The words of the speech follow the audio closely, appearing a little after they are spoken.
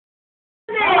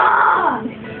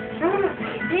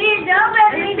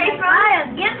birthday, David.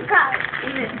 Gift card.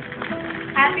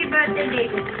 Happy birthday,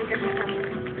 David.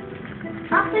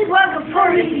 Welcome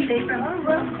for me, David.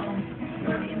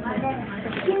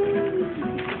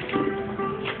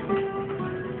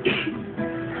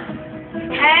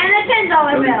 And a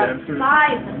 $10 bill.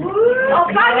 Five. Oh,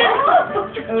 $5.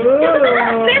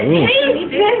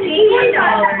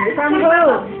 $15. From who?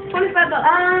 $25.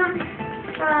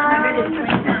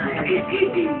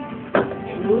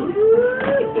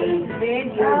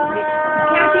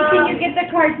 Cassie, can you get the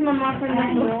cards, Mama, from the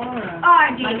store? Oh,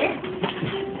 I did it.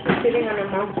 Sitting on her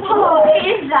mouth. Oh, what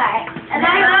is that? And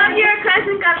I love your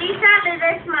cousin Kalisa.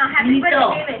 There's my happy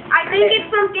birthday, David. I think it's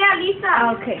from Tia Lisa.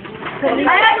 Okay.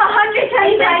 I have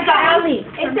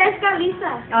 $125. It says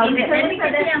Kalisa. Okay.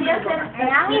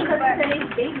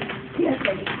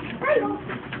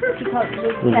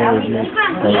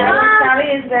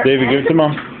 David, give it to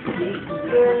Mom. He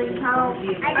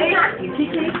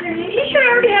should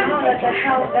already have. I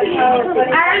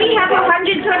already have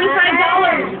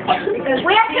 $125.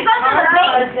 We have to go to the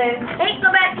bank. Hey,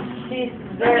 go back. He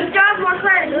draws more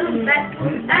cards.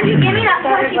 Now you give me that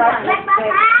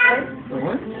 $41.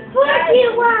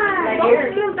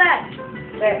 $41. Move back.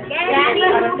 Daddy,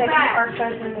 move back.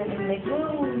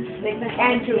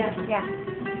 Andrew. Yeah.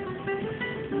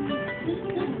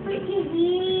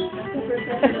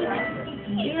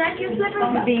 You like your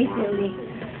slipper? Being silly.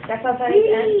 That's what I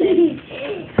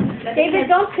said. David,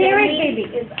 don't tear it, baby.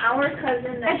 Is our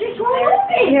cousin that I just won't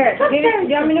open. Here, David, do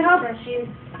you want me to help? She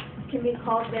can be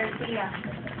called their Tia.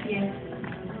 Yes.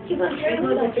 She was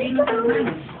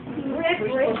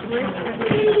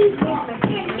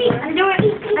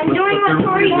I'm doing what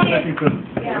Tori did.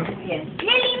 Yes.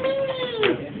 Lily me.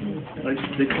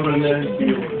 They put in there.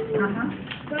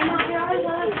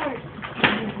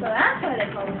 So that's what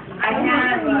it's called. I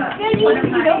have one of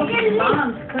my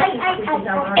mom's cousins, which is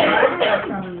our brother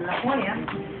from La Jolla,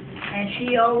 and she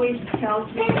always tells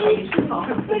me I used to call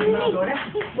her Prima Dora.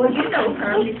 Well, you know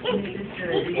her,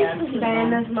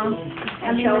 Diana's mom.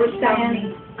 and she always tells me,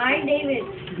 Hi, David.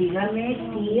 dígame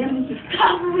tía,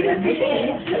 dígame tía.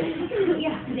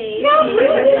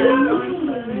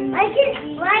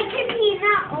 Why can he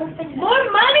not open more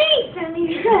money?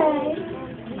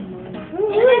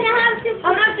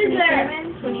 How much is there?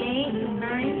 28,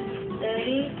 9,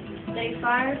 30,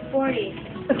 35, 40.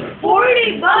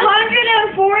 40!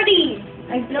 140!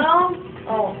 No?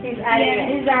 Oh, he's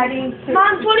adding.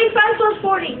 Mom, 25 plus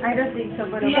 40. I don't think so,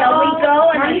 but Shall we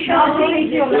go and I'll take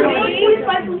you.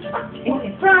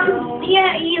 From Tia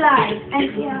Eli. And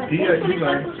Tia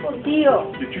Eli. Tio.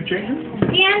 Did you change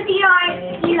it? Tia and Tia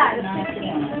Eli.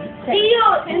 Tio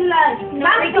Eli.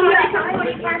 Mom,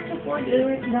 25 to 40.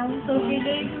 So she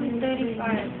gave me 35.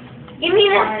 Give me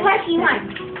the fleshy one.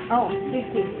 Oh,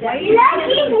 50. Lucky!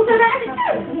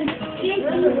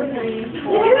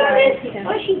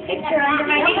 Oh, she picked her under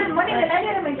my name. Money that I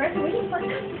got in my graduation fund.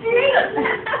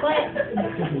 But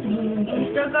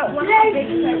you still got one big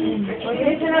present.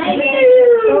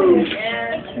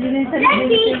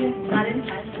 Not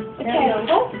inside. Okay.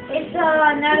 It's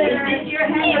another. Is your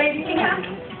hand ready to come?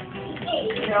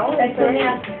 No, that's your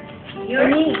hand. Your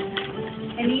knee.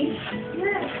 Any?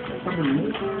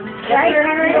 Right, your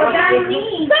hand right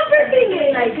Stop ripping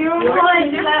it! That's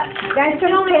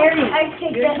an Perry. I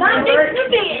take that. Mom, just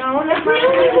rip it! That's the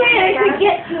only way I could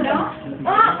get to it.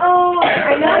 Uh-oh.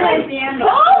 I know that.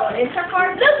 Oh! It's a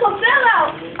card. Look what fell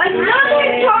out.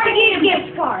 Another Target gift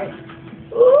card.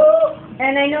 Ooh.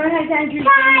 And I know it has Andrew's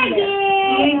name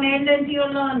there. Amen to your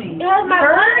learning. It has my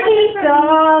 $30.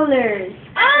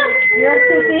 You're up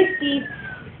to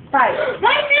 55.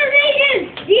 My musicians!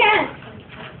 Yes!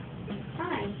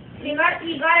 Hi. You got a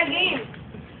game.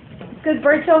 Because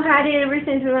Berto had it ever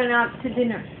since we went out to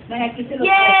dinner. Yay!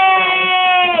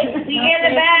 You get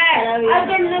it back. I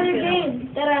got another game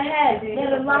that I had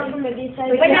that I lost from a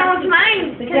decided. But now it's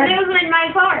mine because it was in my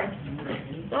car.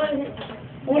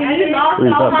 You lost He's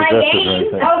all not my possessive or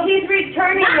games. anything. Oh, he's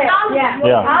returning it. Yeah.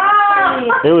 Yeah. Oh!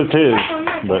 It was his,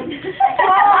 but we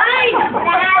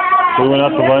went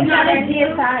out to lunch.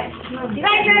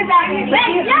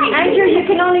 Andrew, you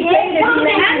can only get it if you let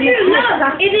me. Andrew,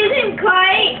 look! It isn't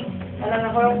quite. A lo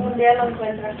mejor un día lo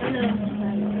encuentras.